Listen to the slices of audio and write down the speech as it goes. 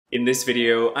In this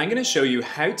video, I'm going to show you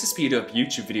how to speed up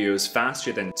YouTube videos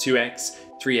faster than 2x,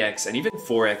 3x, and even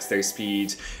 4x their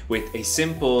speed with a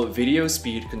simple video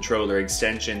speed controller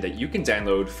extension that you can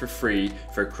download for free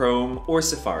for Chrome or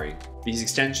Safari. These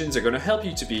extensions are going to help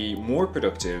you to be more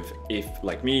productive if,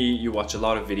 like me, you watch a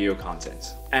lot of video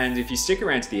content. And if you stick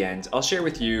around to the end, I'll share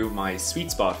with you my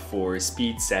sweet spot for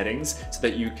speed settings so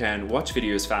that you can watch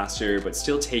videos faster but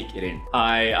still take it in.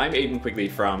 Hi, I'm Aidan Quigley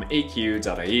from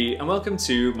aq.ie and welcome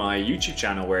to my YouTube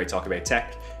channel where I talk about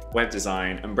tech, web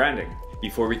design and branding.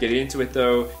 Before we get into it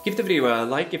though, give the video a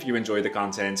like if you enjoy the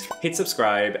content, hit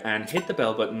subscribe and hit the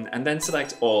bell button and then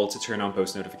select all to turn on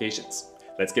post notifications.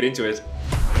 Let's get into it.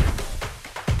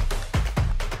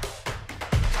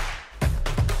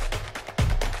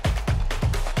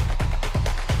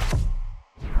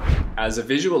 As a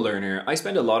visual learner, I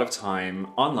spend a lot of time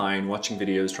online watching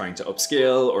videos trying to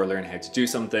upskill or learn how to do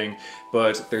something,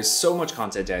 but there's so much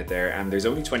content out there and there's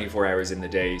only 24 hours in the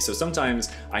day, so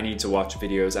sometimes I need to watch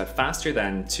videos at faster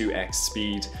than 2x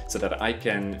speed so that I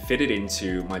can fit it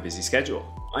into my busy schedule.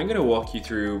 I'm going to walk you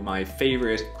through my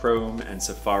favorite Chrome and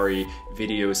Safari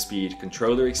video speed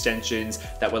controller extensions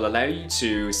that will allow you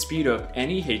to speed up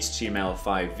any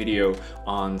HTML5 video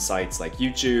on sites like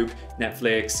YouTube,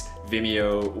 Netflix,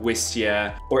 Vimeo,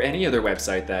 Wistia, or any other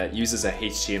website that uses a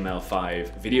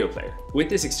HTML5 video player. With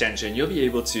this extension, you'll be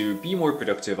able to be more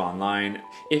productive online.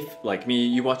 If, like me,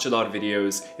 you watch a lot of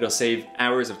videos, it'll save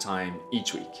hours of time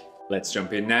each week. Let's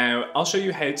jump in now. I'll show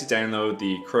you how to download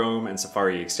the Chrome and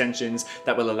Safari extensions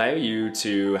that will allow you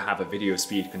to have a video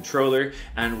speed controller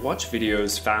and watch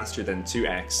videos faster than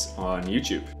 2x on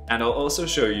YouTube. And I'll also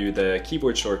show you the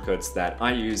keyboard shortcuts that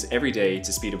I use every day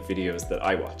to speed up videos that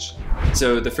I watch.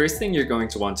 So the first thing you're going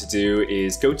to want to do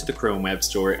is go to the Chrome Web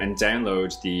Store and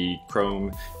download the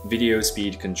Chrome Video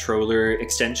Speed Controller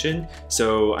extension.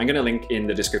 So I'm going to link in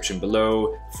the description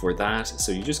below for that.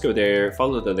 So you just go there,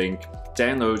 follow the link,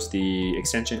 download the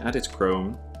extension, add it to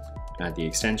Chrome, add the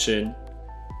extension,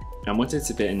 and once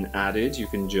it's been added, you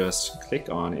can just click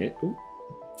on it.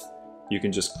 You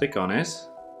can just click on it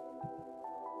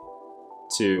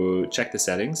to check the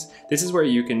settings. This is where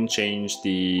you can change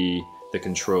the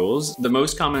controls. The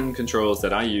most common controls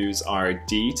that I use are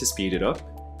D to speed it up,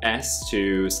 S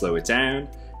to slow it down,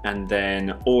 and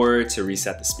then or to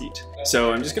reset the speed.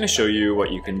 So I'm just going to show you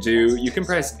what you can do. You can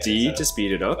press D to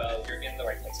speed it up.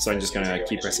 So I'm just going to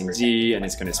keep pressing D and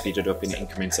it's going to speed it up in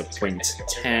increments of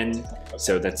 0.10.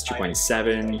 So that's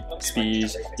 2.7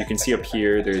 speed. You can see up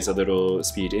here there's a little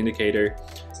speed indicator.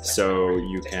 So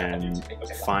you can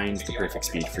find the perfect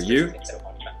speed for you.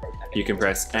 You can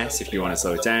press S if you want to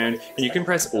slow it down, and you can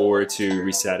press OR to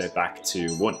reset it back to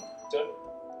 1. Done.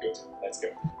 Good. Let's go.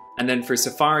 And then for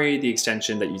Safari, the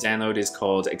extension that you download is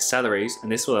called Accelerate,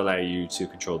 and this will allow you to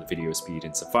control the video speed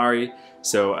in Safari.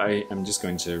 So I am just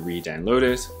going to re-download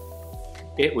it.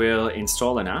 It will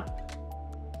install an app,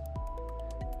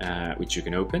 which you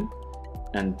can open.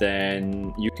 And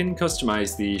then you can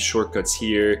customize the shortcuts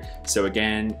here. So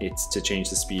again, it's to change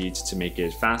the speed to make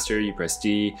it faster, you press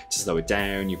D. To slow it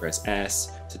down, you press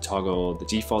S. To toggle the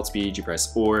default speed, you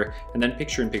press OR. And then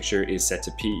picture-in-picture is set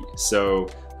to P. So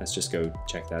let's just go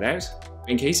check that out.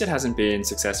 In case it hasn't been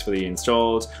successfully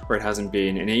installed or it hasn't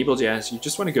been enabled yet, you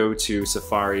just want to go to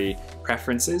Safari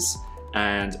Preferences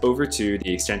and over to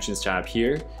the Extensions tab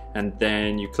here. And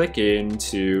then you click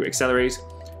into Accelerate,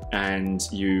 and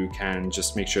you can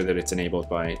just make sure that it's enabled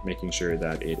by making sure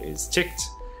that it is ticked.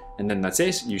 And then that's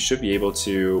it. You should be able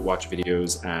to watch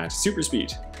videos at super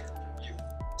speed.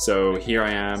 So here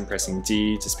I am pressing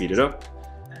D to speed it up.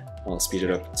 I'll speed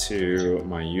it up to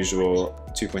my usual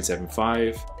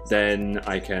 2.75. Then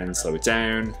I can slow it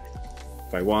down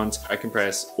if I want. I can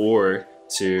press OR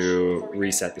to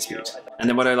reset the speed. And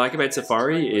then what I like about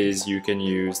Safari is you can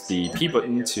use the P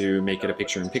button to make it a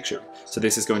picture-in-picture. So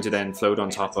this is going to then float on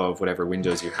top of whatever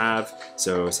windows you have.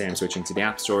 So say I'm switching to the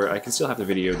App Store, I can still have the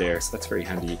video there, so that's very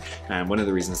handy. And one of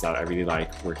the reasons that I really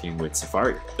like working with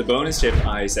Safari. The bonus tip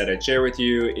I said I'd share with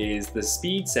you is the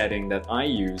speed setting that I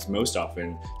use most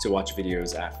often to watch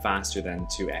videos at faster than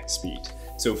 2x speed.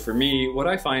 So for me, what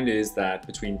I find is that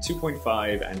between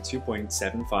 2.5 and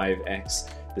 2.75x,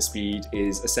 the speed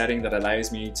is a setting that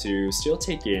allows me to still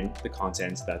take in the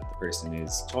content that the person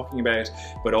is talking about,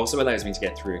 but also allows me to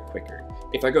get through it quicker.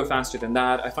 If I go faster than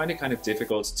that, I find it kind of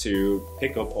difficult to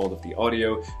pick up all of the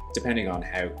audio depending on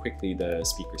how quickly the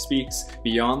speaker speaks.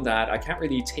 Beyond that, I can't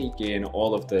really take in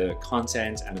all of the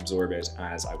content and absorb it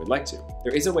as I would like to.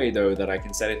 There is a way though that I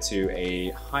can set it to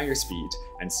a higher speed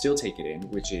and still take it in,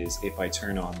 which is if I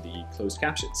turn on the closed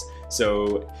captions.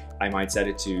 So I might set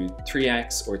it to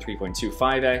 3x or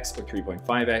 3.25x or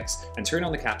 3.5x and turn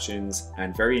on the captions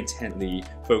and very intently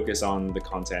focus on the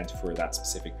content for that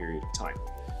specific period of time.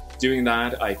 Doing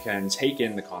that, I can take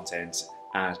in the content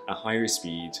at a higher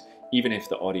speed, even if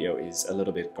the audio is a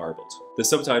little bit garbled. The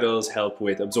subtitles help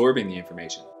with absorbing the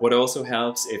information. What also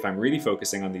helps if I'm really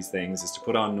focusing on these things is to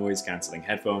put on noise cancelling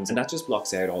headphones, and that just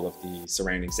blocks out all of the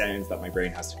surrounding sounds that my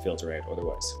brain has to filter out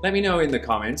otherwise. Let me know in the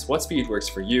comments what speed works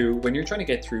for you when you're trying to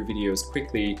get through videos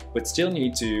quickly but still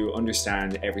need to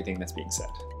understand everything that's being said.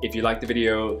 If you liked the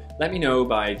video, let me know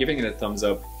by giving it a thumbs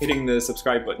up, hitting the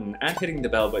subscribe button and hitting the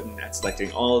bell button and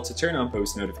selecting all to turn on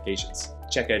post notifications.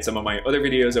 Check out some of my other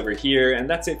videos over here, and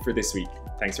that's it for this week.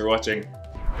 Thanks for watching.